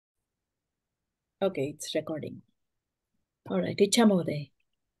Okay, it's recording. All right, Icha Mohoday.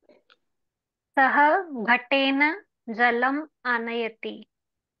 सः घटेन जलम् आनयति.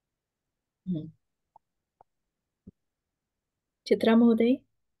 Chitra Mohoday.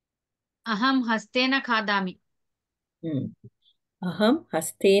 अहं हस्तेन खादामि. Aham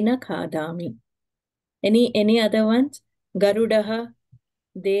hastena khadami. Any other ones? Garudaha,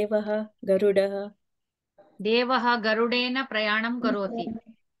 Devaha, Garudaha. देवः गरुडेन प्रयाणं करोति.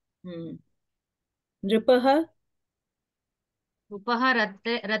 Nripaha. रूपः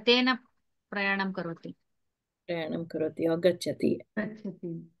रथेन प्रयाणं करोति. Prayanam karoti or gacchati.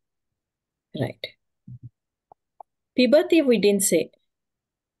 Right. Pibati we didn't say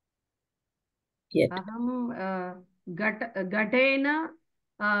yet. अहं घटेन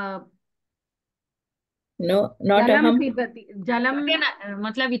No, not जलं aham. पिबति. जलं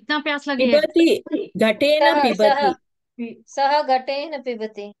मतलब इतना प्यास लगी है. Pibati. Ghatena pibati. सः घटेन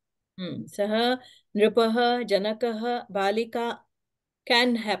पिबति. Saha, Nripaha, Janakaha, Balika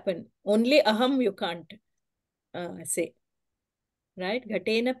can happen. Only aham you can't say. Right?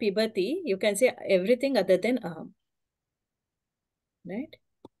 Ghatena pibati. You can say everything other than aham. Right?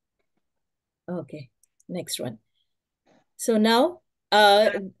 Okay. Next one. So now,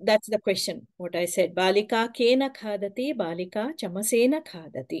 that's the question. What I said. Balika kena khadati. Balika chamasena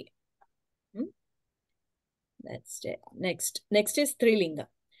khadati. That's it. Next is Trilinga.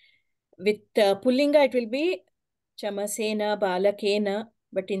 With Pullinga, it will be chamasena, balakena.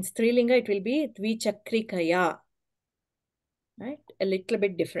 But in Strilinga, it will be dvichakrikaya. Right? A little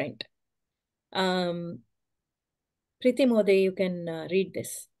bit different. Priti Mohoday, you can read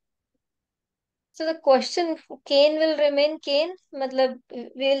this. So the question, cane will remain cane. Matlab,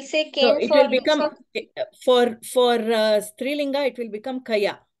 we will say cane No, it for will become, for Strilinga, it will become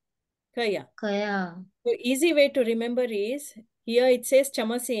kaya. Kaya. Kaya. So easy way to remember is, here it says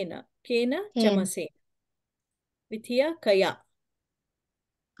chamasena. Kena, chamasena. With here, kaya.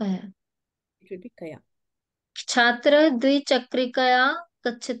 Kaya. It will be kaya. Chhatra dvichakrikaya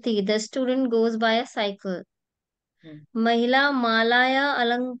gacchati. The student goes by a cycle. Mahila malaya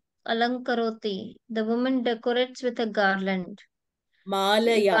alankaroti. The woman decorates with a garland.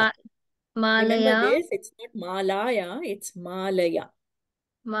 Malaya. Malaya. Remember this, it's not malaya, it's malaya.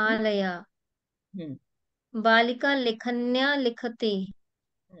 Malaya. Balika likhanya likhati.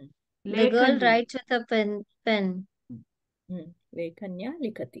 The girl writes with a pen. Lekhanya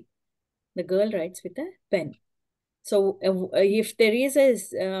likhati. The girl writes with a pen. So if there is a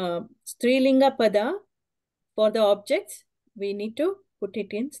Strilinga pada for the objects, we need to put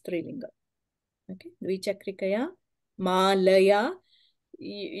it in Strilinga. Okay, Dvichakrikaya, Malaya,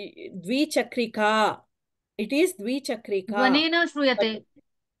 Dvichakrika. It is Dvichakrika. ध्वनिना श्रूयते.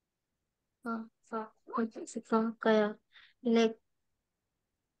 Kaya. Like.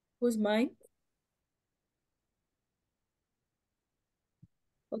 Who's mine?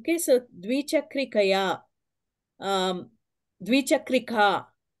 Okay, so Dvichakrikaya. Dvichakrika.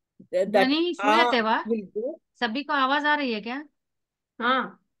 ध्वनि श्रूयते वा? सभी को आवाज आ रही है क्या?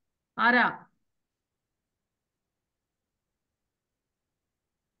 हाँ, आ रहा.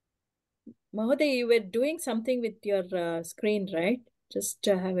 Mahoday, you were doing something with your screen, right? Just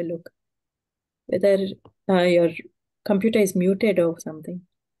have a look. Whether your computer is muted or something.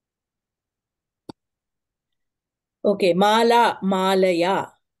 Okay, Mala,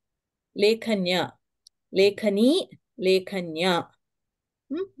 Malaya. Lekhanya. Lekhani, Lekhanya.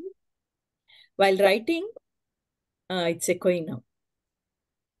 While writing, it's echoing now.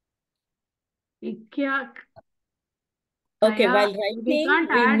 Okay, Kaya, while writing, we can't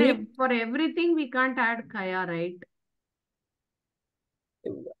add for everything. We can't add kaya, right?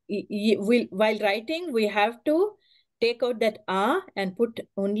 While writing, we have to take out that a and put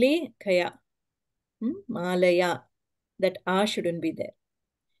only kaya. Malaya. That a shouldn't be there.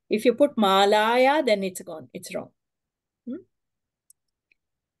 If you put malaya, then it's gone. It's wrong.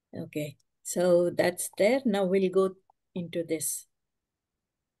 Okay, so that's there. Now we'll go into this.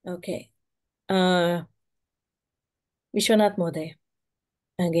 Okay. Vishwanath Mohoday.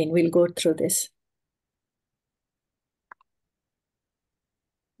 Again, we'll go through this.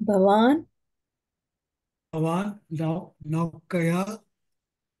 Bhavan. Bhavan, Naukaya,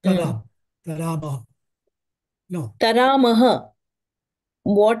 Taramaha. No. Taramaha.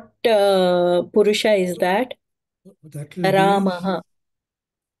 What Purusha is that? That will Taramaha.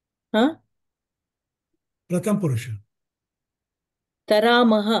 Huh? Pratham Purusha.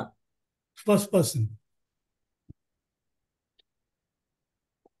 Taramaha. First person.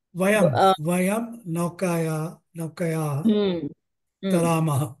 Vayam Naukaya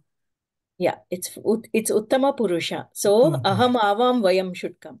Taramaha. Yeah, it's Uttama Purusha. So Aham Avam Vayam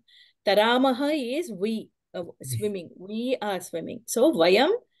should come. Taramaha is we, swimming. We are swimming. So vayam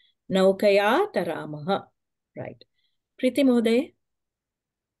naukaya taramaha. Right. Preeti Mohoday.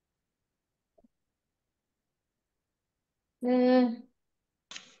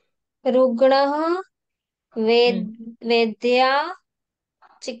 रुग्णः वेद्या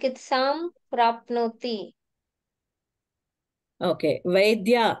चिकित्सां प्राप्नोति. Okay.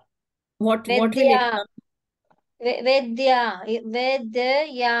 Vaidya. What will वेद्या it come? वेद्या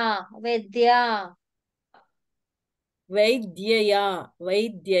वेद्या. Vaidyaya.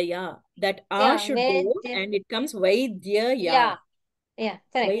 Vaidyaya. That A Yeah, should go and it comes Vaidyaya. yeah,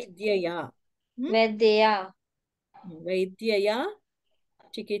 correct. Vaidyaya. वेद्या Vaidyaya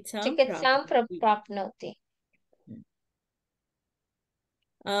chikitsam चिकित्सां prapnoti. प्राप्नोति.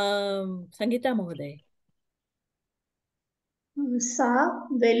 Sangeeta Mohoday. सा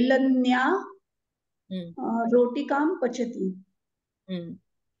वेल्लन्या रोटिकां पचति.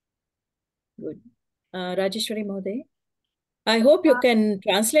 Good. Rajeshwari Mohoday. I hope you can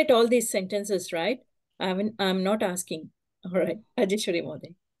translate all these sentences, right? I'm not asking. All right. Rajeshwari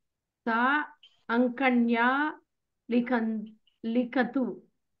Mohoday. Sa ankanya likatu.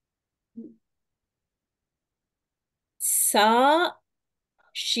 Sa,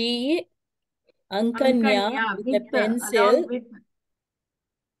 she, Ankanya with a pencil. Along with.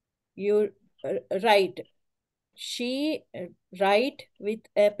 You write. She write with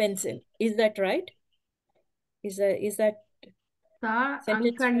a pencil. Is that right? Is that Sa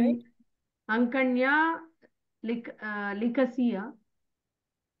sentence right? ankanya likasiya.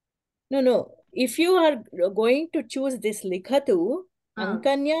 No. If you are going to choose this likhatu,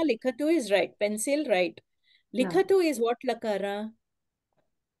 Ankanya likhatu is right. Pencil right. Likhatu is what lakara?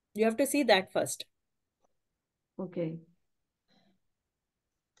 You have to see that first. Okay.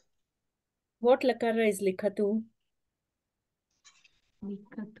 What lakara is likhatu?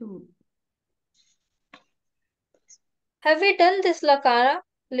 Likatu. Have we done this lakara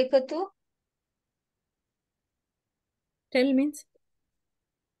लिखतु? Tell means?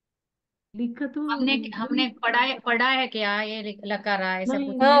 लिखतु हमने पढ़ा है क्या ये लकारा ऐसा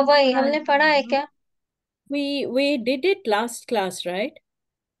नहीं, कुछ? हाँ वही हमने पढ़ा है क्या? We did it last class, right?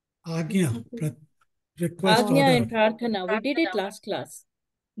 Agnya, request, Agnya order. and Prarthana. We did it last class.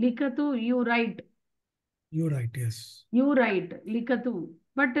 लिखतु, you write. You write, yes. You write, likatu.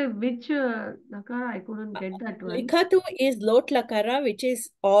 But which lakara? I couldn't get that one. Likhatu is lot lakara, which is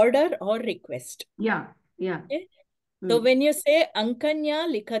order or request. Yeah. Okay? So when you say Ankanya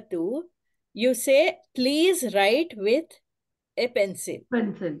likhatu, you say please write with a pencil.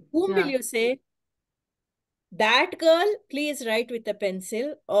 Pencil. Whom will you say? That girl, please write with a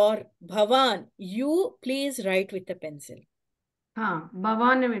pencil, or Bhavan, you please write with a pencil.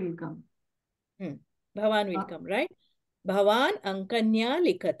 Bhavan will come. Bhavan will come, right? Bhavan Ankanya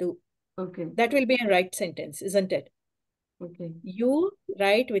likhatu. Okay. That will be a right sentence, isn't it? Okay. You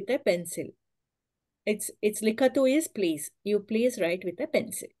write with a pencil. It's likhatu is please. You please write with a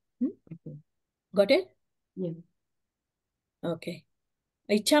pencil. Okay. Got it? Yeah. Okay.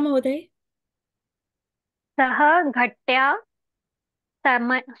 Icha Mohoday. सः घट्या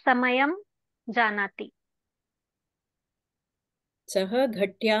समयं जानाति. सः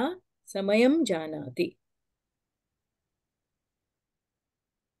घट्या समयं जानाति.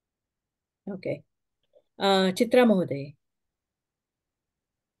 Okay. Chitra Mohoday.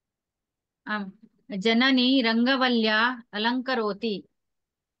 Janani रंगवल्ल्या अलंकरोति.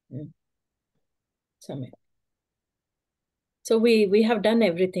 Samay. So we have done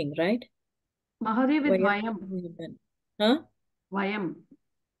everything, right? Mahoday with Vayam. We have done. Huh? Vayam.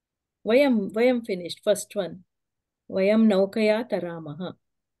 Vayam finished. First one. Vayam naukaya taramaha.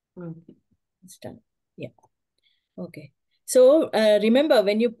 Okay. It's done. Yeah. Okay. So remember,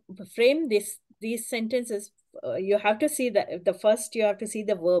 when you frame these sentences, you have to see the first. You have to see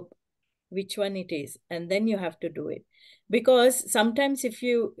the verb, which one it is, and then you have to do it. Because sometimes if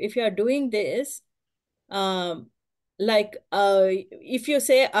you are doing this, like if you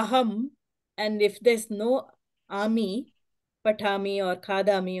say aham, and if there's no ami, patami or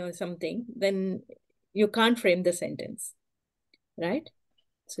khadami or something, then you can't frame the sentence, right?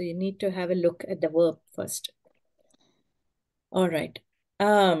 So you need to have a look at the verb first. All right.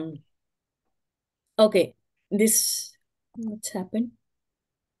 Okay. What's happened?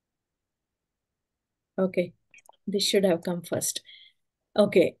 Okay. This should have come first.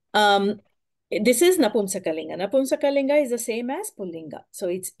 Okay. This is Napumsakalinga. Napumsakalinga is the same as Pullinga. So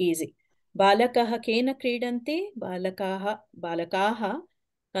it's easy. Balakaha kena kridanti. Balakaha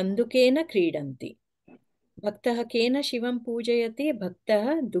kandukena kridanti. Bhaktaha kena shivam pujayati.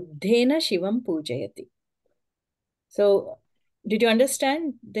 Bhaktaha dugdhena shivam pujayati. So Did you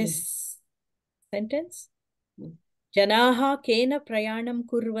understand this sentence? Janaha kena prayanam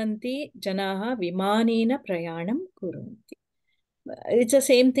kurvanti, janaha vimanena prayanam kurvanti. It's the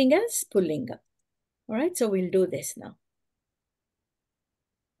same thing as pullinga. All right, so we'll do this now.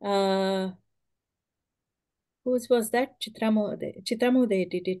 Whose was that? Chitra Mohoday. Chitra Mohoday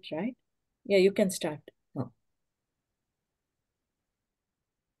did it, right? Yeah, you can start now.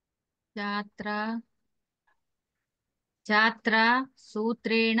 छात्रा छात्रा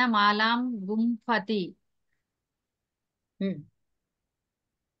सूत्रेण मालां गुम्फति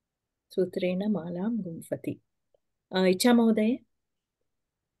Sutrena malam gumfati. Icha Mohoday.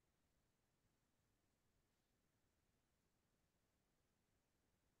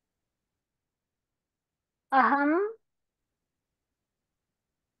 अहं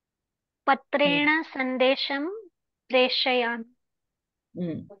पत्रेण सन्देशं प्रेषयामि.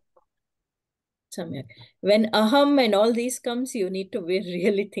 Samyak. When aham and all these comes, you need to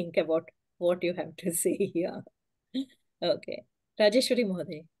really think about what you have to say here. Okay. Rajeshwari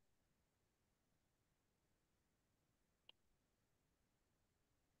Mohoday.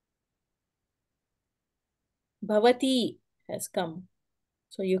 Bhavati has come.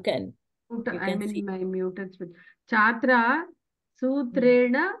 So you can I'm see. in my muted switch. Chatra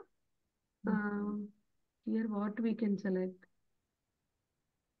Sutrena. Here what we can select?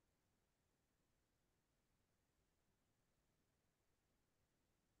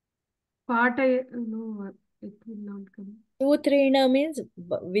 No, it will not come. Sutrena means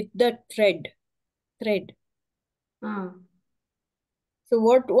with the thread. Thread. So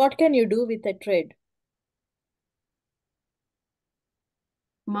what can you do with a thread?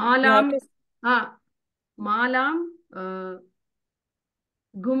 Malam. Malam.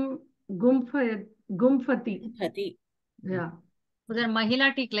 Gumfati. Gumfati. Yeah. उधर महिला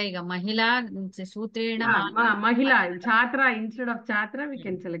टिक लगेगा महिला से सूत्रेण मालां Mahila. Chatra instead of Chatra we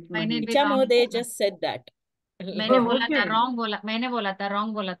can select मैंने Mahila. भी Icha wrong Mohoday बोला just said that. मैंने बोला था okay. wrong बोला मैंने बोला था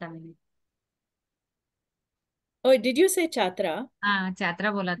wrong बोला था मैंने Oh, did you say Chatra? हाँ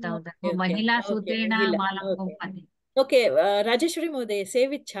छात्रा बोला था उधर वो Okay, महिला okay, सूत्रेण Mahila. मालां Okay. गुम्फति Okay, Rajeshwari Mohoday, say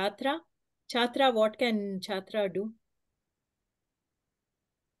with Chatra. Chatra, what can Chatra do?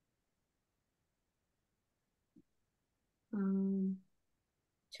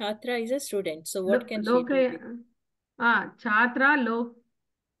 Chatra is a student. So what can she do? Chatra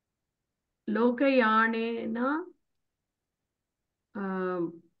Lokayanena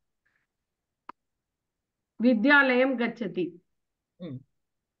Vidyalayam Gachati.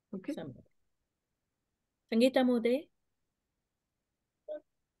 Okay. Sangeeta Mohoday.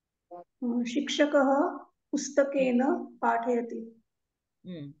 शिक्षकः पुस्तकेन पाठयति.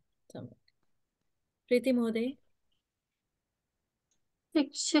 Preeti Mohoday.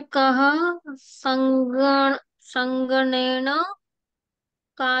 शिक्षकः सङ्गणेन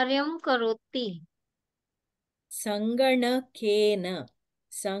कार्यं करोति. Sanganakena.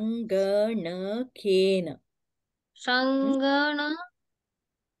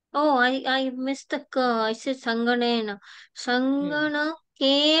 Oh, I missed the k. I said sanganena.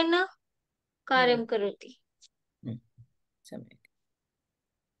 Sanganakena karyam karoti.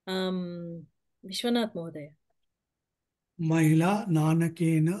 Vishwanath Mohoday. Mahila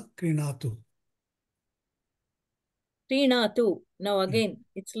nanakena krinatu. Krinatu. Now again,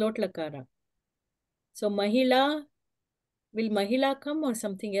 it's lot lakara. So Mahila, will Mahila come or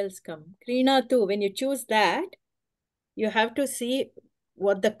something else come? Krinatu, when you choose that, you have to see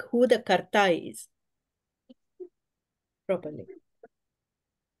who the karta is properly.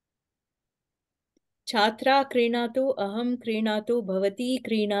 Chatra krinatu, aham krinatu, bhavati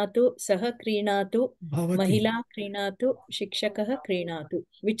krinatu, saha krinatu, mahila krinatu, shikshakah krinatu.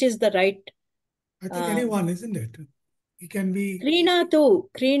 Which is the right? I think anyone, isn't it? It can be. Krinatu.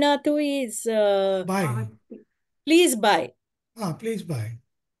 Krinatu is Buy. Please buy. Please buy.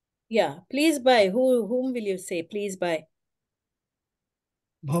 Yeah, please buy. Whom will you say? Please buy.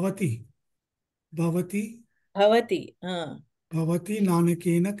 Bhavati. Bhavati. Bhavati. Bhavati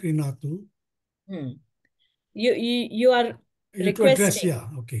nanakena krinatu. You are You to requesting. address, yeah,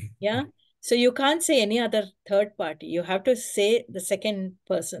 okay. Yeah. So you can't say any other third party. You have to say the second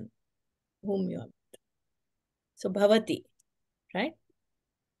person whom you are. So Bhavati, right?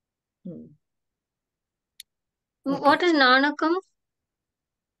 What is nanakam?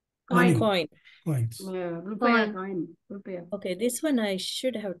 Coin. Coins. Rupaya coin. Rupaya. Okay, this one I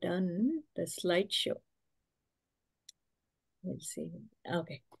should have done the slideshow. Let's see.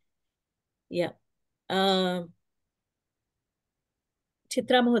 Okay. Yeah.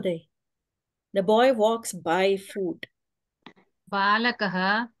 Chitra Mohoday. The boy walks by foot.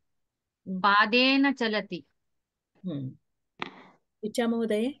 बालकः पादेन चलति इच्छा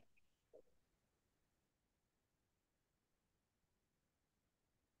महोदय.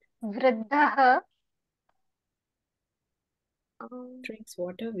 वृद्धः Drinks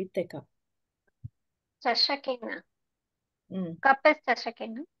water with a cup. चषकेन. Mm. Cup is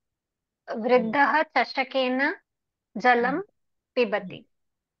चषकेन. वृद्धः चषकेन जलं पिबति.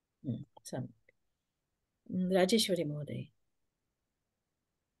 राजेश्वरी महोदय.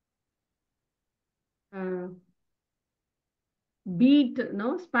 Beat,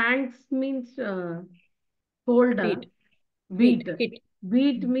 no? Spanks means hold. Beat. Beat. Hit.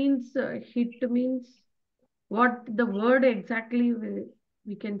 Beat means hit means what the word exactly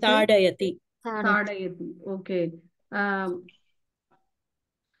we can say? Tadayati. Tadayati. Okay.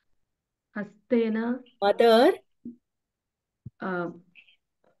 Hastena. Mother.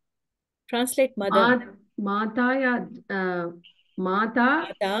 Translate mother. Mata ya Mata.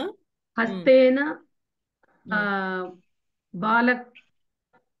 Mata. Hastena. Balak.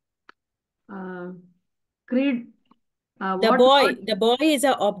 Creed. The boy is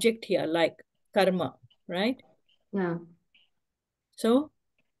an object here, like karma, right? Yeah. So,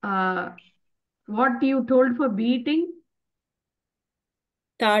 what you told for beating?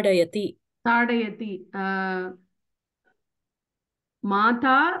 Tadayati. Tadayati.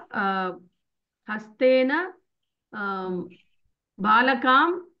 Mata hastena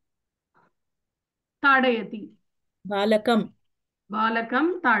balakam tadayati. Balakam.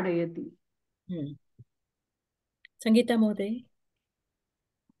 Balakam tadayati. Sangeeta Mode.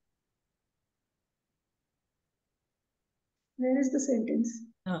 Where is the sentence?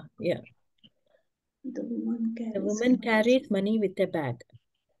 Yeah. The woman carries money with a bag.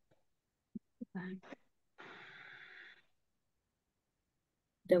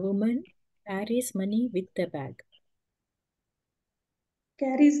 The woman carries money with a bag.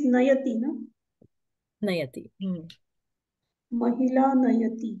 Carries nayati, na? Nayati. Mahila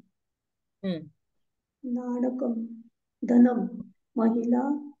nayati. Nadakam. Dhanam.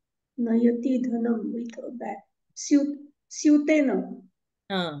 Mahila nayati dhanam with a bag. Syutena.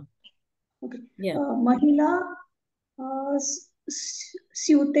 Okay. Yeah. Mahila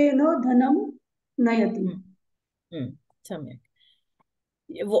syutena dhanam nayati. Samyak.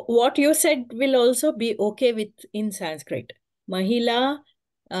 What you said will also be okay with in Sanskrit. Mahila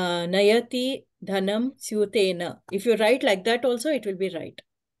nayati dhanam syutena. If you write like that also, it will be right.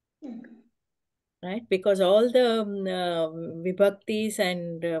 Right? Because all the vibhaktis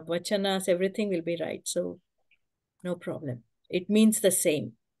and vachanas, everything will be right. So, no problem. It means the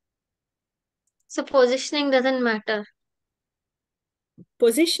same. So, positioning doesn't matter.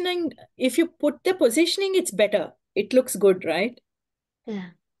 Positioning, if you put the positioning, it's better. It looks good, right?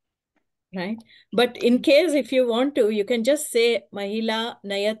 Yeah. Right? But in case if you want to, you can just say Mahila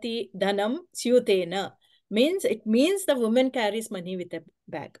Nayati Dhanam Syutena. It means the woman carries money with a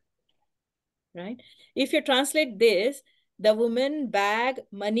bag. Right? If you translate this, the woman bag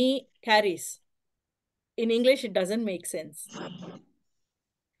money carries. In English, it doesn't make sense.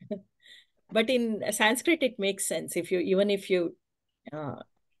 But in Sanskrit, it makes sense even if you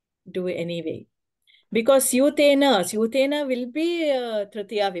do it anyway. Because Syutena will be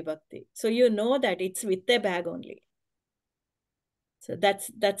Tritiya Vibhakti. So you know that it's with a bag only. So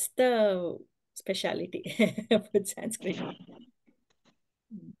that's the speciality with Sanskrit.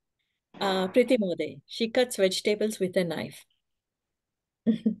 Priti Mode, she cuts vegetables with a knife.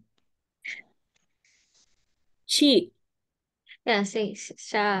 She. Yeah, see,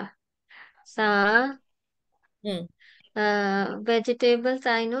 sa. Vegetables,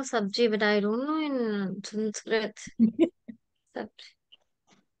 I know sabji, but I don't know in Sanskrit.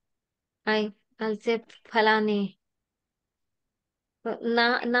 I'll say phalani.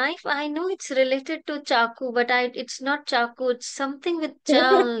 Knife, I know it's related to chaku, but it's not chaku. It's something with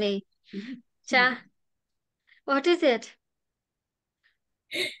cha only. Cha. What is it?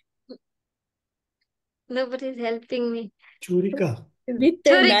 Nobody's helping me. Churika. With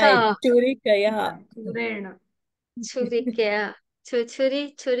a knife. Churika, yeah. Churika.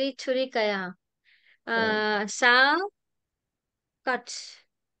 Churikaya. Sa. Cuts.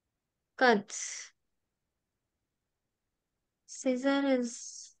 Scissor is.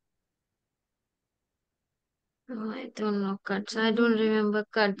 Oh, I don't know cuts. I don't remember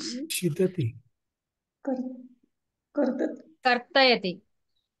cuts. Shitati. Kartayati.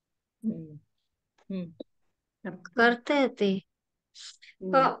 Kartayati.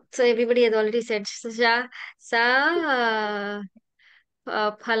 Oh, so everybody has already said sa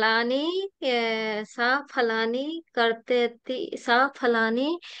phalani kartayati sa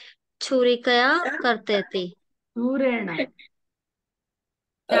phalani churikaya kartayati.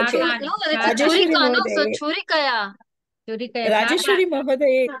 चार Okay. कहानी No, it's a Rajeshwari churika, no? So Mode. churikaya. चुरिकया Rajeshwari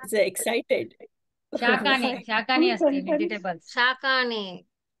Mahodaya is excited. शाकानि अस्ति vegetables शाकानि.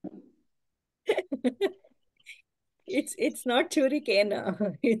 It's not churikena.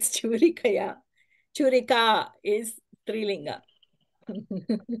 It's churikaya. Churika is Strilinga.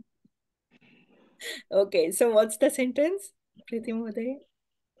 Okay, so what's the sentence, Preeti Mahodaya?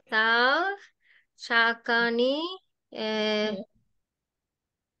 सा शाकानि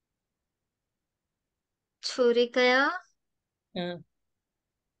छुरिकया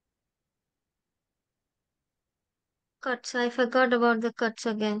cuts. I forgot about the cuts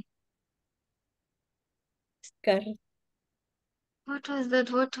again. Kar. What was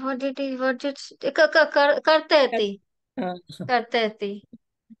that? What did he? What did करते थी. करते थी.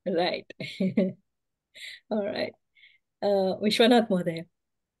 Right. All right. Vishwanath Mahodaya.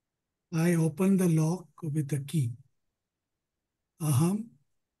 I open the lock with the key. Aham.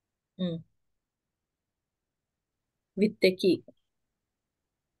 With the key.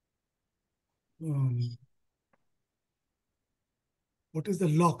 What is the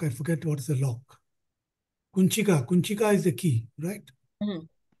lock? I forget what is the lock. Kunchika. Kunchika is the key, right?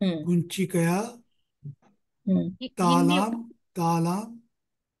 Kunchikaya. Talam. Talam.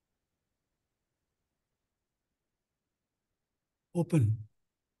 Open.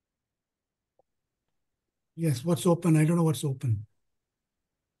 Yes, what's open? I don't know what's open.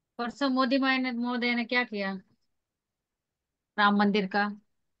 परसों मोदी ने क्या किया राम मंदिर का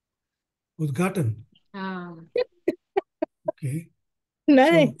Udghatan. हाँ Okay.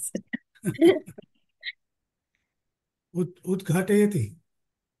 Nice. Udghatayati.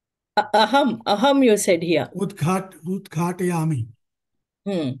 Aham you said here. Udghatayami.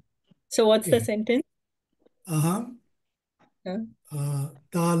 So what's the Okay. sentence? Aham.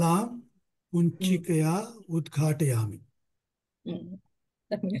 Talam. Kunchikaya. Udghatayami.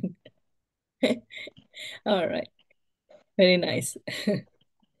 All right. Very nice.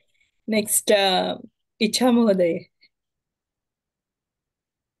 Next, Icha Mahodaya.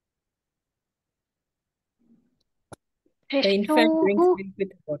 The infant drinks milk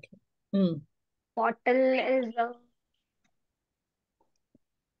with a bottle. Bottle is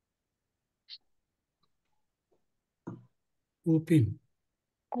Upin.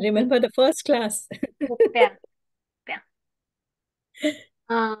 Remember the first class. Kupya.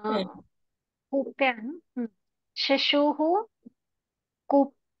 Kupya. Shishuhu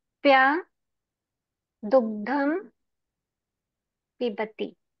kupya dugdham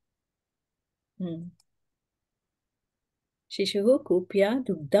pibati. Shishuhu kupya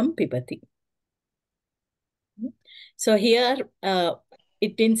dugdam pibati. So here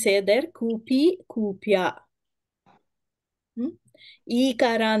it didn't say there kupi kupya.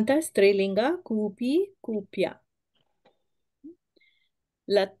 Ikaranta strilinga kupi kupya.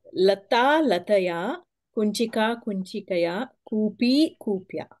 Lata lataya kunchika kunchikaya kupi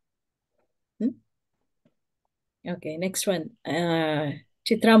kupya. Okay, next one.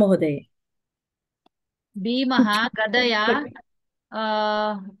 Chitra Mahodaya. भीमः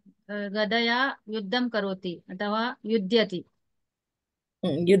गदया युद्धं करोति अथवा युध्यति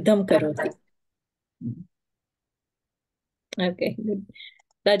Yuddham karoti. Okay, good.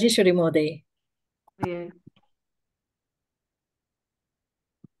 Rajeshwari Mahodaya. Yeah.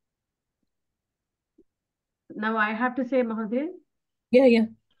 Now I have to say, Mahadev. Yeah.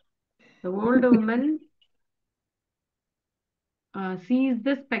 The old woman sees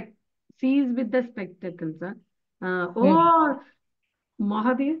with the spectacles. Oh,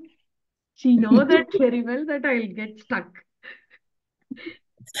 Mahadev, she knows that very well that I'll get stuck.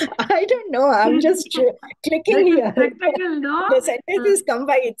 I don't know. I'm just clicking here. Spectacle, no? The sentences come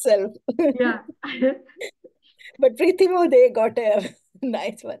by itself. Yeah. But Preeti Mahodaya got a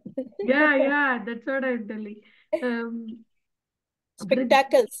nice one. Yeah, that's what I'm telling.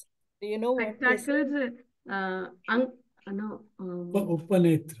 Spectacles. Do you know what this is? Spectacles, no.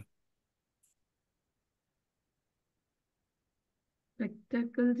 Upanetra.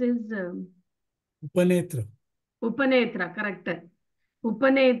 Spectacles is Upanetra. Upanetra, correct.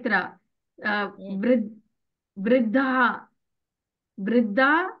 Upanetra. Vriddha.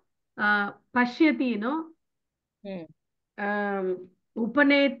 Vriddha pashyati, no?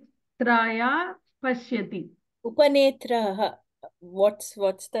 Upanetraya pashyati. Upanetra. What's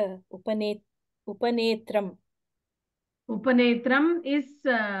the upanetram? Upanetram is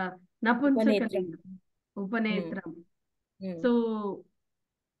Napunsakalinga. Upanetram. So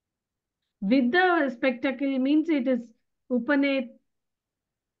with the spectacle means it is Upanetrana.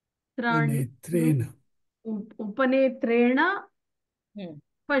 Upanetrena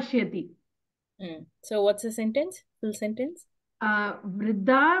pashyati. So what's the sentence? Full sentence?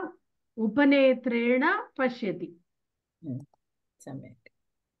 Vriddha upanetrena pashyati. Samyak.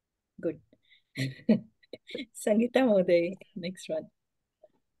 Good. Sangeeta Moday, next one.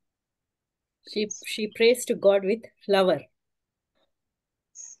 She prays to God with flower.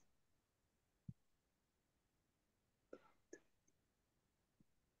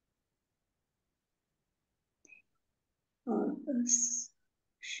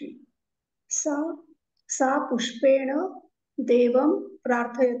 सा सा पुष्पेण देवं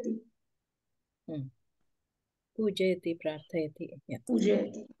प्रार्थयति. Pujayati, prarthayati. Yeah.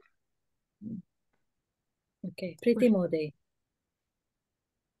 पूजयति. Okay. Preeti Moday.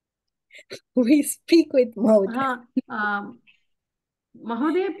 We speak with mouth.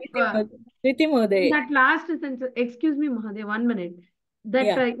 Mahoday, Preeti Moday. that last sentence, excuse me, Mahoday, 1 minute. That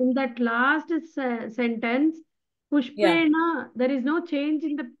Yeah. In that last sentence, Pushpena, there is no change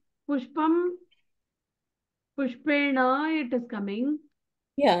in the Pushpam. Pushpena, it is coming.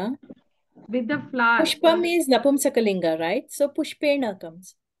 Yeah. With the flower. Pushpam is Napumsakalinga, right? So Pushpena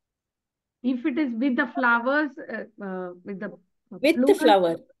comes. If it is with the flowers, with the With the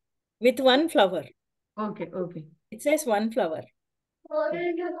flower. With one flower. Okay, okay. It says one flower.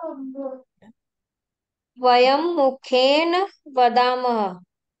 वयं मुखेन वदामः.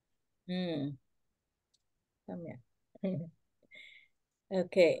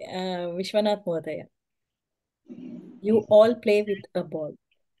 Okay, Vishwanath Mohdaya. You all play with a ball.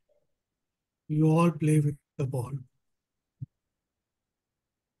 You all play with the ball.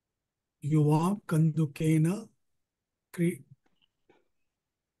 Yuvam kandukena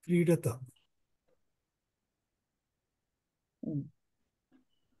kridata.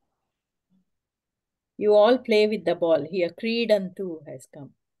 You all play with the ball. Here, Kridantu has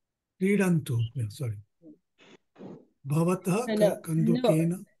come. Kridantu. Yeah, sorry. Bhavatah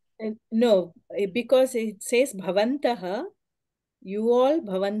kandukena. No, because it says Bhavantaha, you all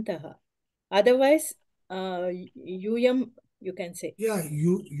Bhavantaha. Otherwise, Yuyam, you can say. Yeah,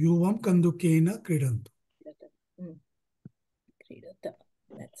 Yuvam kandukena kridantu. Kridata.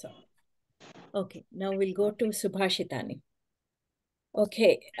 That's all. Okay, now we'll go to Subhashitani.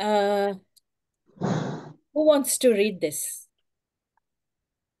 Okay, who wants to read this?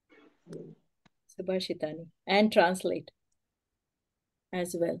 Subhashitani, and translate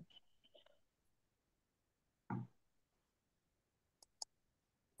as well.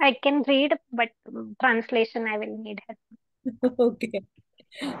 I can read, but translation I will need help. Okay,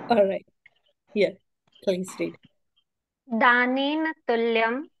 all right. Yeah, please read. दानेन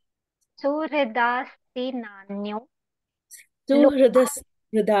तुल्यं सुहृदास्ति नान्यो.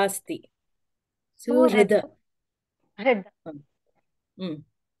 Suhridasti. Suhrida. हृद.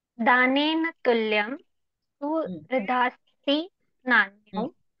 दानेन तुल्यं सुहृदास्ति नान्यो.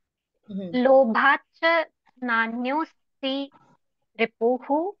 लोभाच्च नान्योस्ति रिपुः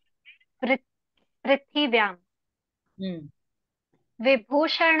पृथिव्याम्.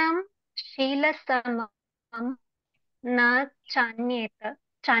 विभूषणं शीलसमं न चान्यत्.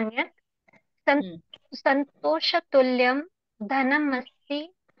 संतोषतुल्यं धनमस्ति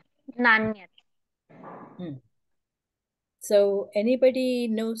नान्यत्. So anybody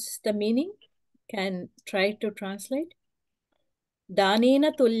knows the meaning? Can try to translate.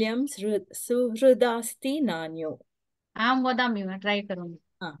 Danena tulyam suhridasti nanyo. आम वदामी मैं try करूंगी.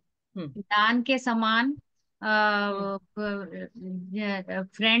 दान के समान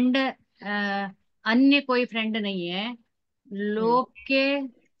friend अन्य कोई फ्रेंड नहीं है. लोभ के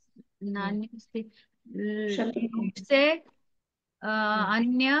नान्य से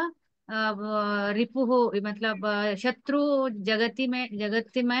अन्य रिपु हो, मतलब शत्रु जगत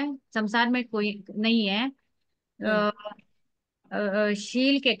में संसार में कोई नहीं है.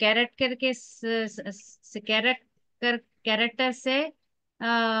 शील के कैरेक्टर से अन्य कैरेक्टर से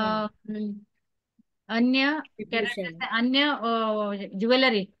अन्य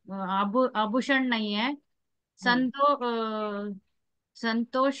ज्वेलरी आभूषण नहीं है.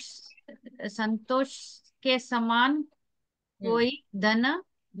 संतोष संतोष के समान कोई धन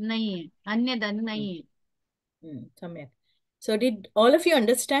नहीं है, अन्य धन नहीं है. So did all of you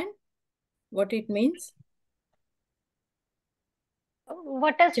understand what it means?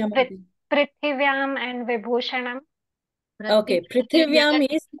 What is Prithivyam and Vibhushanam? Okay, Prithivyam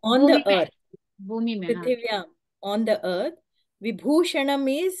is on the earth. Bhumi mein. Prithivyam on the earth. Vibhushanam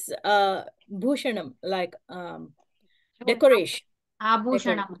is bhushanam, like decoration.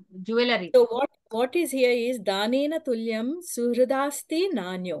 Abhushanam, jewelry. So what is here is Danena Tulyam Suhridasti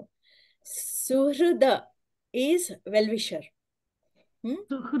Nanyo. Suhrida is well-wisher.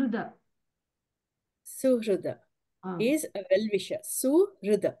 Suhrida. Suhrida is a well-wisher.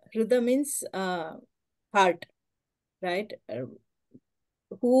 Suhrida. Hrida means heart, right?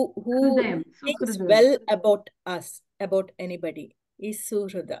 Who thinks well about us about anybody is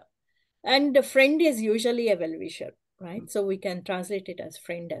suhrada. And a friend is usually a well-wisher, right? So we can translate it as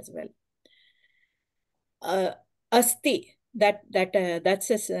friend as well. Asti, that's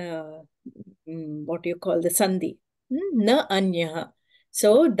a, what you call the sandhi. Na anyaha.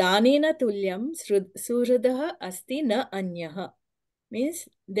 So danena tulyam suhridaha asti na anyaha. Means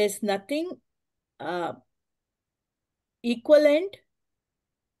there's nothing equivalent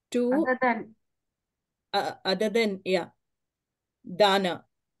to other than yeah, dana.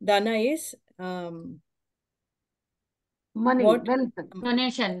 Dana is money, what? wealth.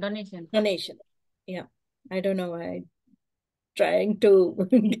 Donation. Yeah, I don't know why. Trying to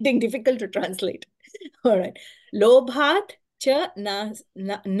getting difficult to translate. All right. Lobhat cha na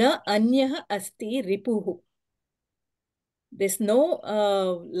anyah asti ripuhu. There's no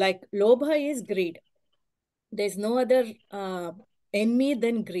like lobha is greed. There's no other enemy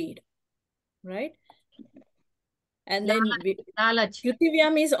than greed, right? And then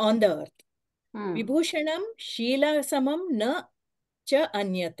Prithvivyam is on the earth. Vibhushanam Sheela Samam na cha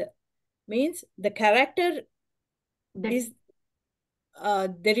anyat. Means the character is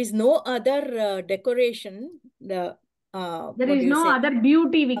there is no other decoration. There is no other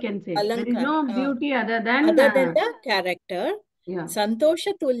beauty, we can say. There is no beauty other than the character. Yeah.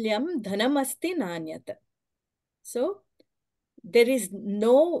 Santosha tulyam dhanamasti nanyat. So there is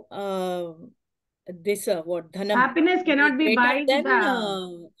no this what dhanam. Happiness cannot be buy with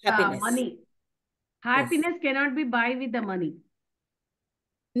happiness. Money. Happiness cannot be buy with the money.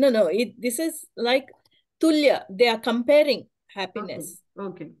 No. This is like tulya. They are comparing happiness.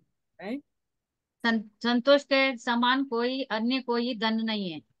 Okay. Right? संतोष के समान कोई अन्य कोई धन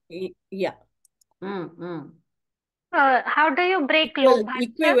नहीं है. Yeah. How do you break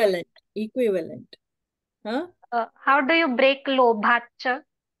lobhacha? Equivalent. Huh? How do you break lobhacha?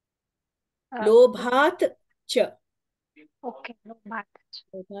 Lobhat cha. Okay, lobhacha.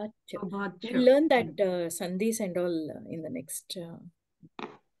 We'll learn that sandhis and all in the next.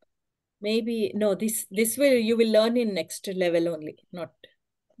 Maybe no. This you will learn in next level only. Not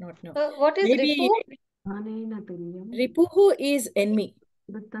now. What is maybe Ripu? Ripuhu is enemy.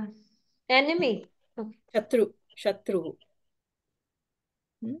 Enemy. Okay. Shatru.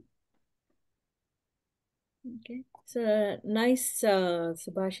 Okay. So nice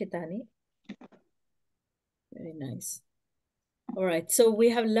Subhashitani. Very nice. All right. So we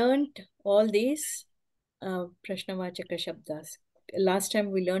have learned all these Prashnavachaka Shabdas. Last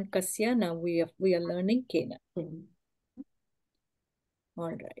time we learned Kasya. Now we are learning Kena. All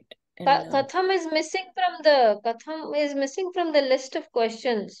right. And, Katham is missing from the list of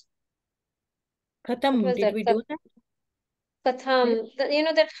questions. Katham, did we do that? Katham, you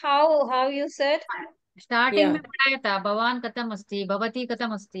know that how you said? Starting में पढ़ाया था भवान कथम अस्ति भवती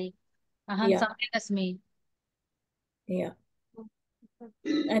कथम अस्ति अहं सम्यक् अस्मि. Yeah.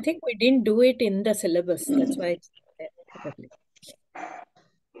 I think we didn't do it in the syllabus. That's why it's there, probably.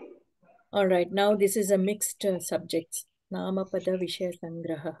 All right. Now this is a mixed subjects. Namapada Vishaya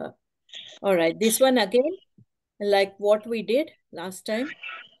Sangraha. All right. This one again, like what we did last time.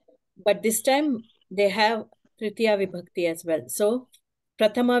 But this time they have Tritiya Vibhakti as well. So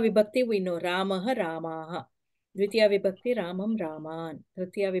Prathama Vibhakti we know Ramaha Ramaha. Dvitiya Vibhakti Ramam Raman.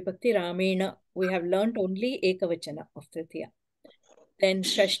 Tritiya Vibhakti Ramena. We have learned only Ekavachana of Tritiya. Then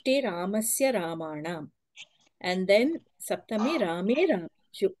Shashti Ramasya Ramanam. And then Saptami Rame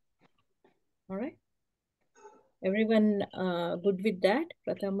Rameshu. All right. Everyone good with that?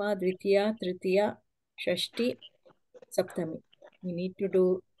 Prathama, Dvitiya, Tritiya, Shashti, Saptami. We need to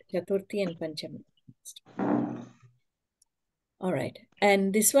do Chaturthi and Panchami. All right.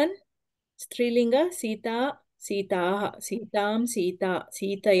 And this one, Strilinga, Sita, Sitaha, Sitam, Sita,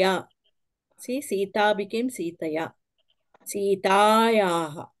 Sitaya. See, Sita became Sitaya.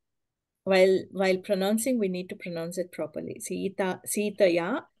 Sitayaha. While pronouncing, we need to pronounce it properly.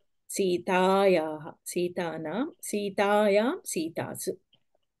 Sitaya, Sitayaha, Sitanam, Sitayam, Sitasu.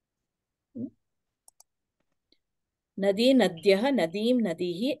 Nadi, Nadyah, Nadim,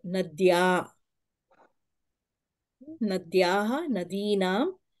 Nadihi, Nadya. Nadyaha, Nadinam,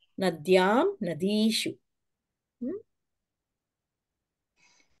 Nadyam, Nadishu.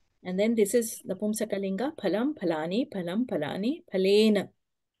 And then this is the Pumsakalinga, Phalam, Phalani, Phalam, Phalani, Phalena.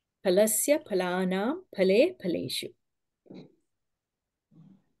 Phalasya, Phalanam, Phale, Phaleshu.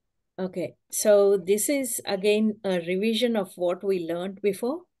 Okay, so this is again a revision of what we learned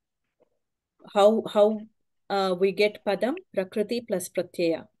before. How we get Padam, Prakriti plus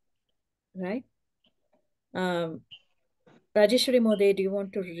Pratyaya, right? Rajeshwari Mode, do you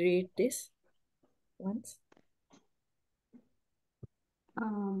want to read this once?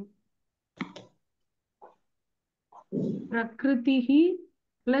 Prakritihi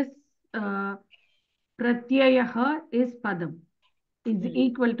plus pratyayah is padam. Is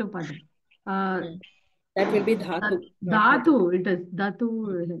equal to padam. That will be dhatu, not padam. Dhatu, it is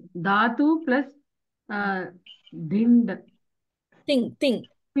dhatu. Dhatu plus dhind. Ting.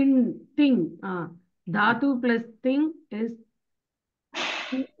 Ting. Dhatu plus ting is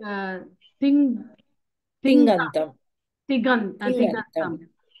ting. Tingantam. Tigantam.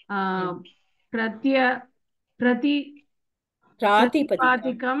 Pratya Prati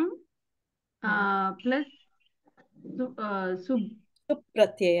Pratipadikam. Pratipadikam plus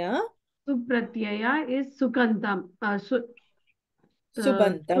Supratyaya. Supratyaya is Sukantam.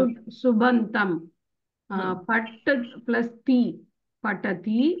 Subantam. Subantam. Pat plus T.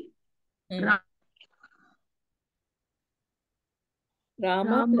 Patati.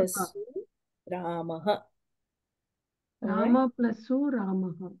 Rama plus Su. Ramaha. Rama plus Su.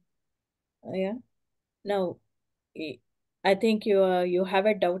 Ramaha. Yeah. Now, I think you have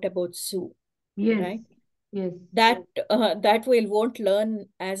a doubt about Su. Yes. Right? Yes. That we won't learn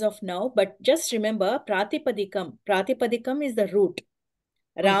as of now, but just remember Pratipadikam. Pratipadikam is the root.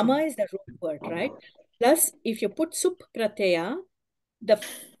 Rama is the root word, right? Plus, if you put Sup Pratyaya, the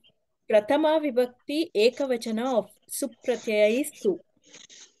Pratama Vibhakti Ekavachana of Sup Pratyaya is Su.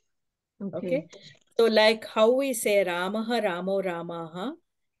 Okay. So like how we say Ramaha, Ramo, Ramaha,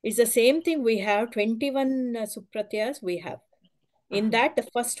 is the same thing. We have 21 Supratyas we have. In that, the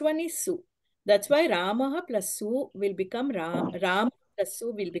first one is Su. That's why Ramaha plus Su will become Ram plus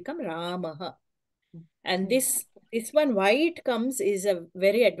Su will become Ramaha. And this one, why it comes is a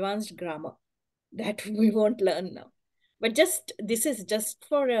very advanced grammar that we won't learn now. But this is just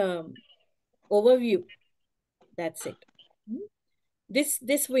for overview. That's it.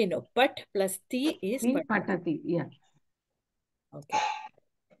 This we know. Pat plus Ti is Patati. Yeah. Okay.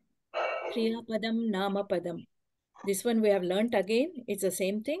 Kriya Padam, Nama Padam. This one we have learnt again. It's the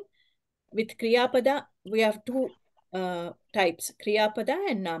same thing. With Kriya Pada, we have two types, Kriya Pada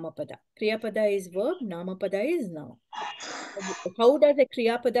and Nama Pada. Kriya Pada is verb, Nama Pada is noun. How does the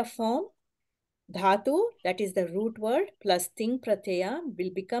Kriya Pada form? Dhatu, that is the root word, plus Ting Pratyaya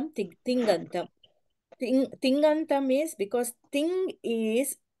will become Tingantam. Tingantam is because Ting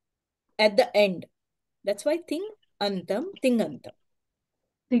is at the end. That's why Tingantam.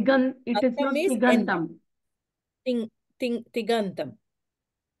 It is not Tigantam. Tigantam.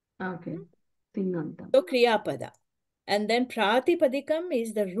 Okay. Tingantam. So Kriya Pada. And then Pratipadikam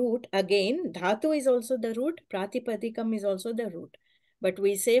is the root. Again, Dhatu is also the root. Pratipadikam is also the root. But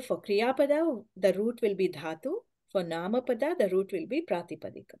we say for Kriya Pada, the root will be Dhatu. For Nama Pada, the root will be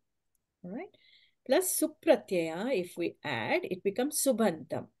Pratipadikam. All right. Plus Supratyaya, if we add, it becomes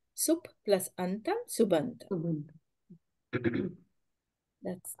Subhantam. Sup plus Antam, Subhantam.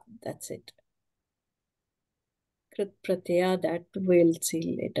 That's it. Krit Pratyaya, that we'll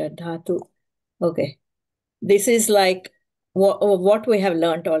see later. Dhatu. Okay. This is like what we have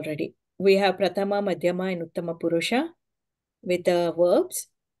learnt already. We have Pratama, Madhyama, and Uttama Purusha with the verbs.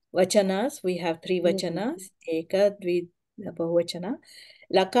 Vachanas, we have 3 vachanas. Eka, Dvi, Bahuvachana.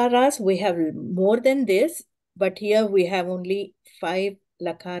 Lakaras, we have more than this, but here we have only 5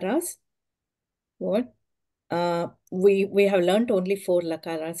 lakaras. What? We have learnt only 4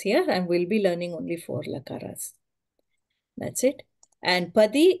 lakaras here, and we'll be learning only 4 lakaras. That's it. And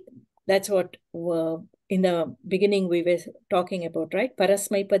Padi, that's what in the beginning we were talking about, right?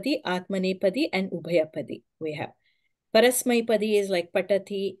 Parasmaipadi, Atmanepadi, and Ubhayapadi we have. Parasmaipadi is like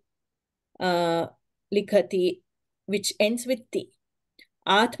Patati, Likhati, which ends with Ti.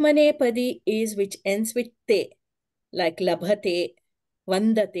 Atmanepadi is which ends with Te, like Labhate,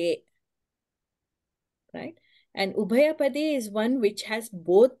 Vandate, right? And Ubhayapadi is one which has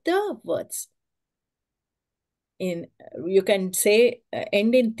both the words. You can say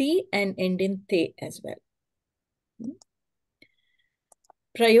end in Ti and end in Te as well.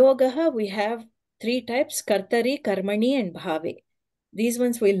 Prayogaha, we have 3 types, Kartari, Karmani, and Bhave. These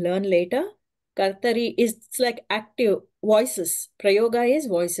ones we'll learn later. Kartari is like active voices. Prayoga is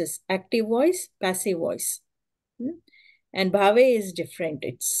voices, active voice, passive voice. And Bhave is different.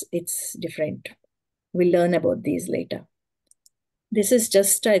 It's different. We'll learn about these later. This is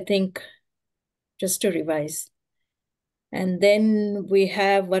just, I think, just to revise. And then we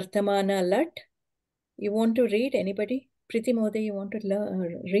have Vartamana Lat. You want to read, anybody? Priti Mode, you want to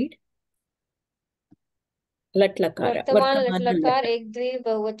read? Lat Lakara. वर्तमान लट लकार एक द्वि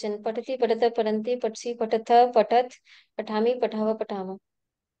बहुवचन पठति पठत पठन्ति पठसि पठथ पठत पठामि पठाव पठाम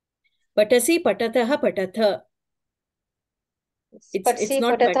Patasi patatah patatha. It's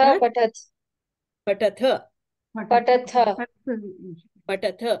not पठथ पठत patatha. पठथ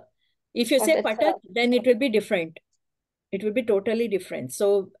Patatha. If you say patat, then it will be different. It will be totally different.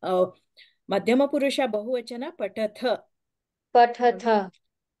 So Madhyama Purusha Bahuvachana Patatha. Pathatha.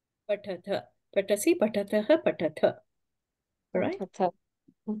 Patatha. Patasi, patatha, patatha. All right? Pathatha.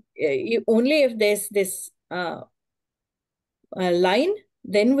 Only if there's this line,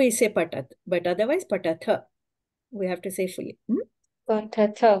 then we say patat. But otherwise, patatha. We have to say fully.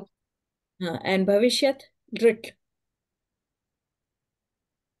 Pathatha. And Bhavishyat, Drit.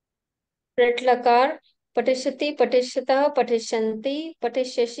 Rit lakar. Patishati, patishata, patishanti,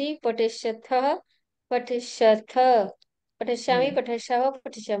 patishyashi, patishyatha, patishyatha, patishami, patishava,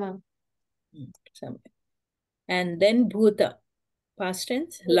 patishama. And then Bhuta, past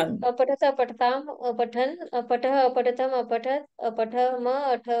tense, lung. अपठत अपठताम अपठन अपठः अपठतम अपठत अपठम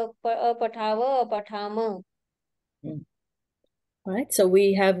अपठाव अपठाम. All right, so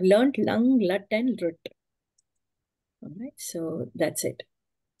we have learned lung, lut, and rut. All right, so that's it.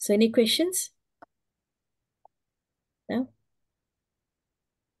 So any questions? No?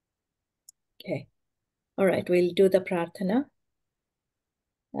 Okay. All right, we'll do the prarthana.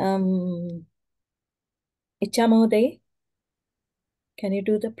 Icha Mahoday, can you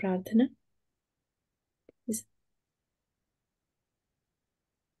do the prarthana?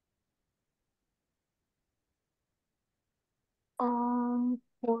 ॐ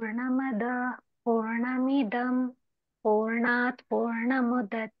पूर्णमद पूर्णमिदं पूर्णात्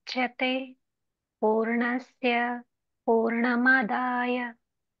पूर्णमुदच्यते पूर्णस्य पूर्णमादाय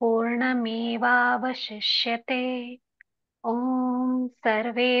पूर्णमेवावशिष्यते ॐ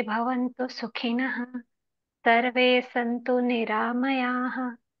सर्वे भवन्तु सुखिनः सर्वे सन्तु निरामयाः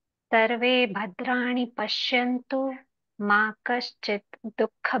सर्वे भद्राणि पश्यन्तु मा कश्चित्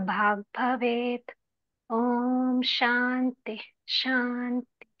दुःखभाग् भवेत् ॐ शान्ति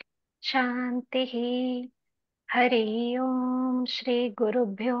शान्ति शान्तिः हरि ओम श्री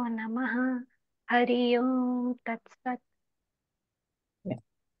गुरुभ्यो नमः हरि ओम तत्सत्